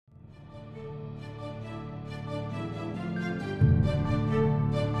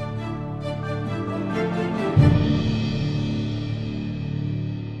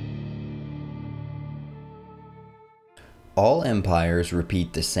All empires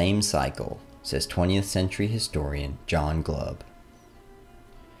repeat the same cycle, says 20th century historian John Glubb.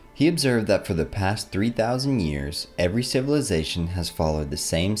 He observed that for the past 3,000 years, every civilization has followed the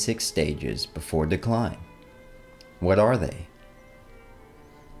same 6 stages before decline. What are they?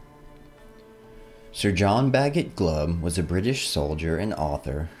 Sir John Glubb was a British soldier and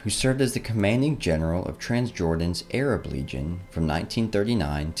author who served as the commanding general of Transjordan's Arab Legion from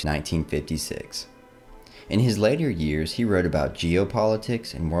 1939 to 1956. In his later years, he wrote about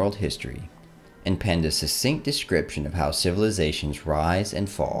geopolitics and world history, and penned a succinct description of how civilizations rise and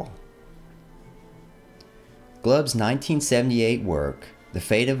fall. Glubb's 1978 work, The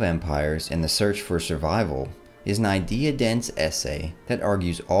Fate of Empires and the Search for Survival, is an idea-dense essay that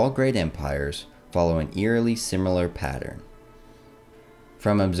argues all great empires follow an eerily similar pattern.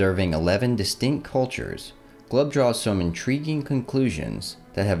 From observing 11 distinct cultures, Glubb draws some intriguing conclusions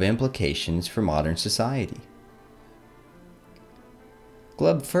that have implications for modern society.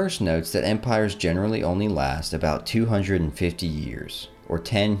 Glubb first notes that empires generally only last about 250 years, or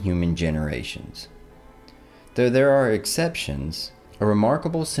 10 human generations. Though there are exceptions, a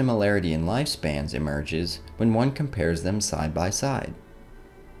remarkable similarity in lifespans emerges when one compares them side by side.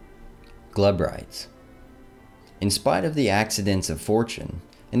 Glubb writes, "In spite of the accidents of fortune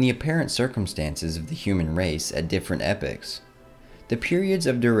and the apparent circumstances of the human race at different epochs, the periods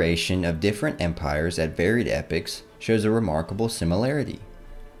of duration of different empires at varied epochs shows a remarkable similarity.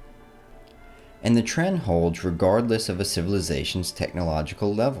 And the trend holds regardless of a civilization's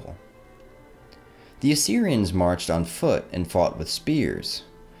technological level. The Assyrians marched on foot and fought with spears.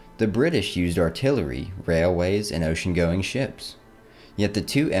 The British used artillery, railways, and ocean-going ships. Yet the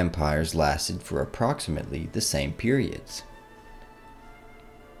two empires lasted for approximately the same periods."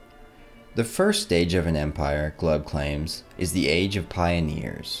 The first stage of an empire, Glubb claims, is the Age of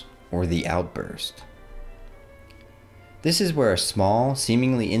Pioneers, or the Outburst. This is where a small,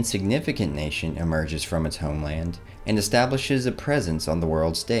 seemingly insignificant nation emerges from its homeland and establishes a presence on the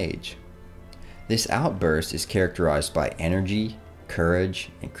world stage. This outburst is characterized by energy,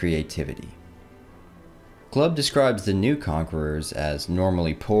 courage, and creativity. Glubb describes the new conquerors as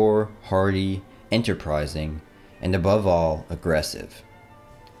normally poor, hardy, enterprising, and above all, aggressive.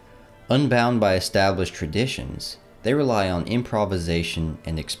 Unbound by established traditions, they rely on improvisation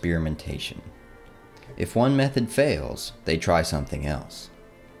and experimentation. If one method fails, they try something else.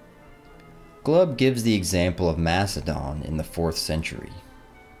 Glubb gives the example of Macedon in the 4th century.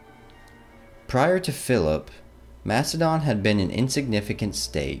 Prior to Philip, Macedon had been an insignificant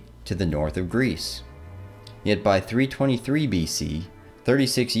state to the north of Greece. Yet by 323 BC,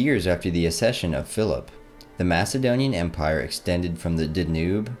 36 years after the accession of Philip, the Macedonian Empire extended from the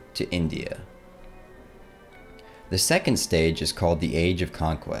Danube to India. The second stage is called the Age of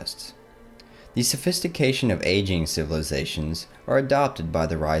Conquests. The sophistication of aging civilizations are adopted by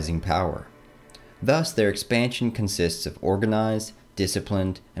the rising power. Thus, their expansion consists of organized,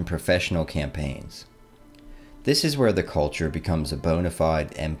 disciplined, and professional campaigns. This is where the culture becomes a bona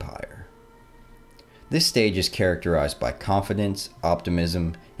fide empire. This stage is characterized by confidence,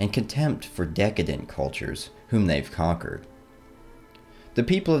 optimism, and contempt for decadent cultures whom they've conquered. The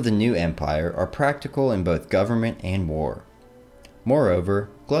people of the new empire are practical in both government and war. Moreover,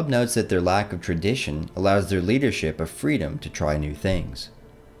 Glubb notes that their lack of tradition allows their leadership a freedom to try new things.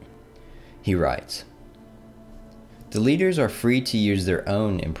 He writes, "The leaders are free to use their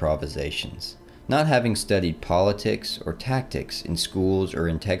own improvisations, not having studied politics or tactics in schools or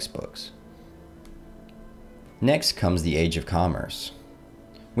in textbooks." Next comes the Age of Commerce.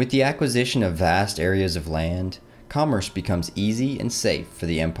 With the acquisition of vast areas of land, commerce becomes easy and safe for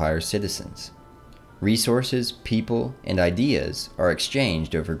the empire's citizens. Resources, people, and ideas are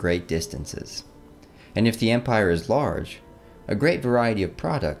exchanged over great distances. And if the empire is large, a great variety of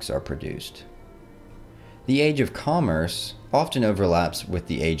products are produced. The Age of Commerce often overlaps with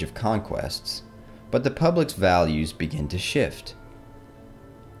the Age of Conquests, but the public's values begin to shift.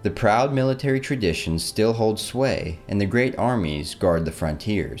 The proud military traditions still hold sway, and the great armies guard the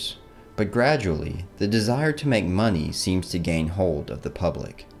frontiers, but gradually, the desire to make money seems to gain hold of the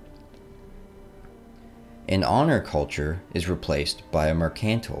public. An honor culture is replaced by a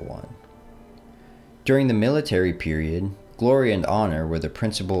mercantile one. During the military period, glory and honor were the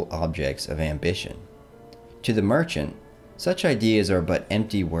principal objects of ambition. To the merchant, such ideas are but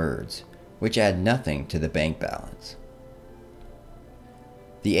empty words, which add nothing to the bank balance.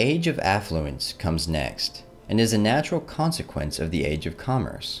 The Age of Affluence comes next, and is a natural consequence of the Age of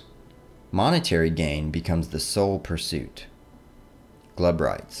Commerce. Monetary gain becomes the sole pursuit. Glubb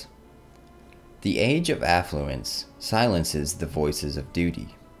writes, "The Age of Affluence silences the voices of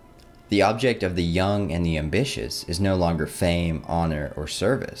duty. The object of the young and the ambitious is no longer fame, honor, or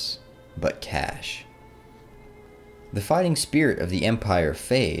service, but cash. The fighting spirit of the empire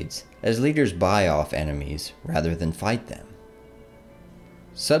fades as leaders buy off enemies rather than fight them.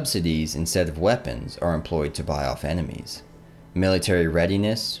 Subsidies instead of weapons are employed to buy off enemies. Military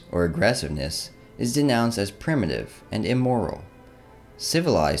readiness or aggressiveness is denounced as primitive and immoral.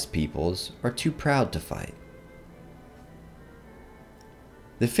 Civilized peoples are too proud to fight.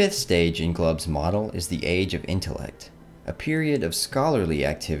 The fifth stage in Glubb's model is the age of intellect, a period of scholarly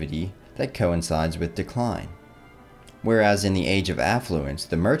activity that coincides with decline. Whereas in the age of affluence,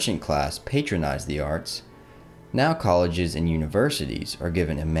 the merchant class patronized the arts, now colleges and universities are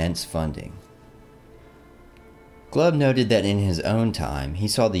given immense funding. Glubb noted that in his own time, he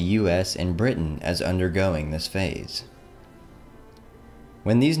saw the US and Britain as undergoing this phase.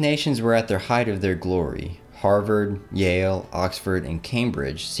 When these nations were at their height of their glory, Harvard, Yale, Oxford, and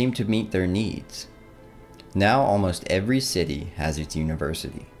Cambridge seemed to meet their needs. Now almost every city has its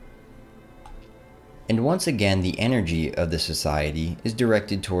university. And once again, the energy of the society is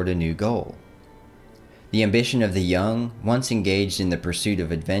directed toward a new goal. The ambition of the young, once engaged in the pursuit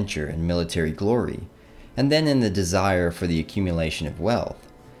of adventure and military glory, and then in the desire for the accumulation of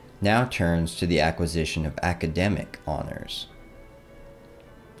wealth, now turns to the acquisition of academic honors.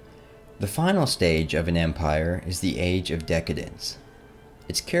 The final stage of an empire is the age of decadence.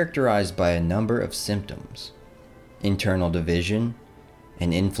 It's characterized by a number of symptoms: internal division,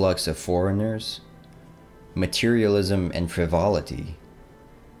 an influx of foreigners, materialism and frivolity,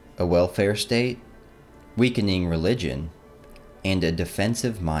 a welfare state, weakening religion, and a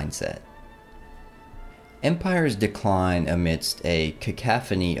defensive mindset. Empires decline amidst a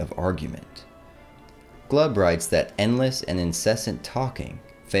cacophony of argument. Glubb writes that endless and incessant talking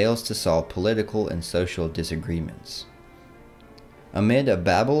fails to solve political and social disagreements. Amid a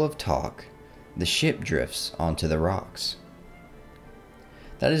babble of talk, the ship drifts onto the rocks.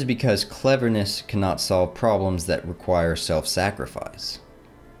 That is because cleverness cannot solve problems that require self-sacrifice.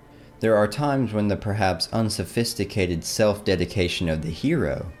 There are times when the perhaps unsophisticated self-dedication of the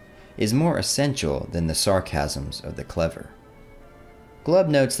hero is more essential than the sarcasms of the clever. Glubb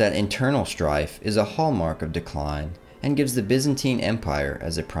notes that internal strife is a hallmark of decline and gives the Byzantine Empire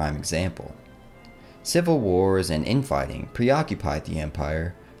as a prime example. Civil wars and infighting preoccupied the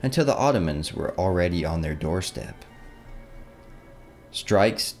empire until the Ottomans were already on their doorstep.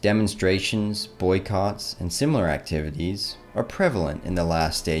 Strikes, demonstrations, boycotts, and similar activities are prevalent in the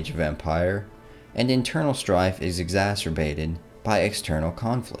last stage of empire, and internal strife is exacerbated by external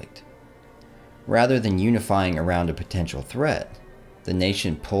conflict. Rather than unifying around a potential threat, the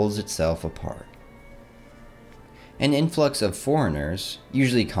nation pulls itself apart. An influx of foreigners,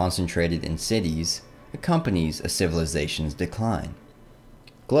 usually concentrated in cities, accompanies a civilization's decline.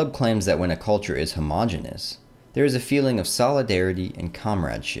 Glubb claims that when a culture is homogeneous, there is a feeling of solidarity and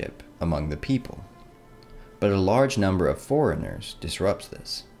comradeship among the people. But a large number of foreigners disrupts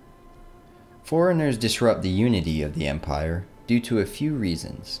this. Foreigners disrupt the unity of the empire due to a few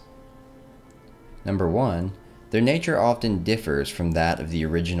reasons. Number one, their nature often differs from that of the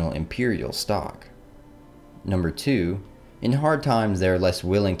original imperial stock. Number two, in hard times they are less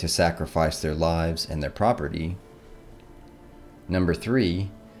willing to sacrifice their lives and their property. Number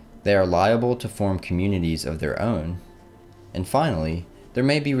three, they are liable to form communities of their own. And finally, there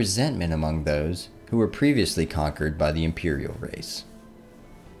may be resentment among those who were previously conquered by the imperial race.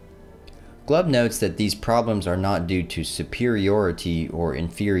 Glubb notes that these problems are not due to superiority or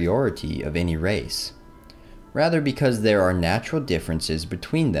inferiority of any race, rather because there are natural differences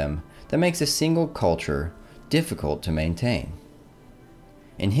between them that makes a single culture difficult to maintain.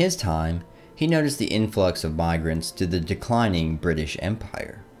 In his time, he noticed the influx of migrants to the declining British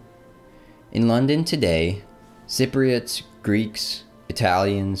Empire. In London today, Cypriots, Greeks,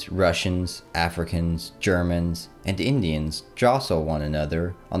 Italians, Russians, Africans, Germans, and Indians jostle one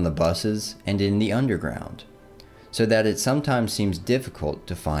another on the buses and in the underground, so that it sometimes seems difficult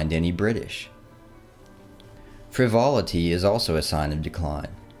to find any British. Frivolity is also a sign of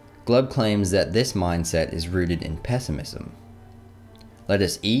decline. Glubb claims that this mindset is rooted in pessimism. Let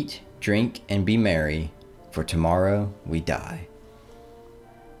us eat, drink, and be merry, for tomorrow we die.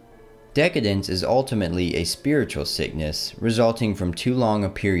 Decadence is ultimately a spiritual sickness resulting from too long a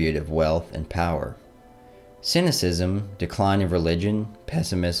period of wealth and power. Cynicism, decline of religion,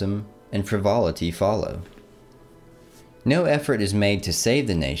 pessimism, and frivolity follow. No effort is made to save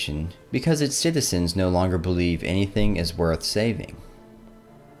the nation because its citizens no longer believe anything is worth saving.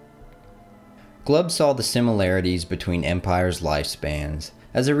 Glubb saw the similarities between empires' lifespans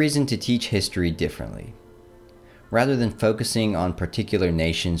as a reason to teach history differently. Rather than focusing on particular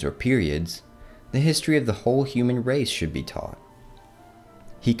nations or periods, the history of the whole human race should be taught.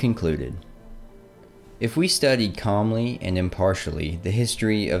 He concluded, "If we studied calmly and impartially the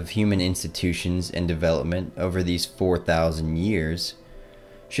history of human institutions and development over these 4,000 years,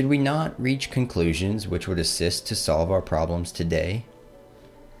 should we not reach conclusions which would assist to solve our problems today?"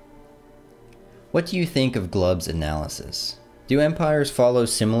 What do you think of Glubb's analysis? Do empires follow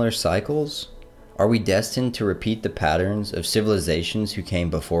similar cycles? Are we destined to repeat the patterns of civilizations who came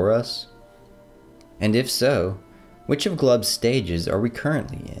before us? And if so, which of Glubb's stages are we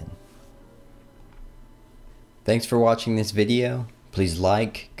currently in? Thanks for watching this video. Please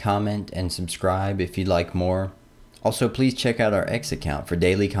like, comment, and subscribe if you'd like more. Also, please check out our X account for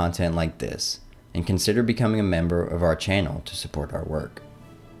daily content like this, and consider becoming a member of our channel to support our work.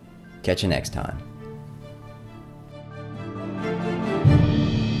 Catch you next time.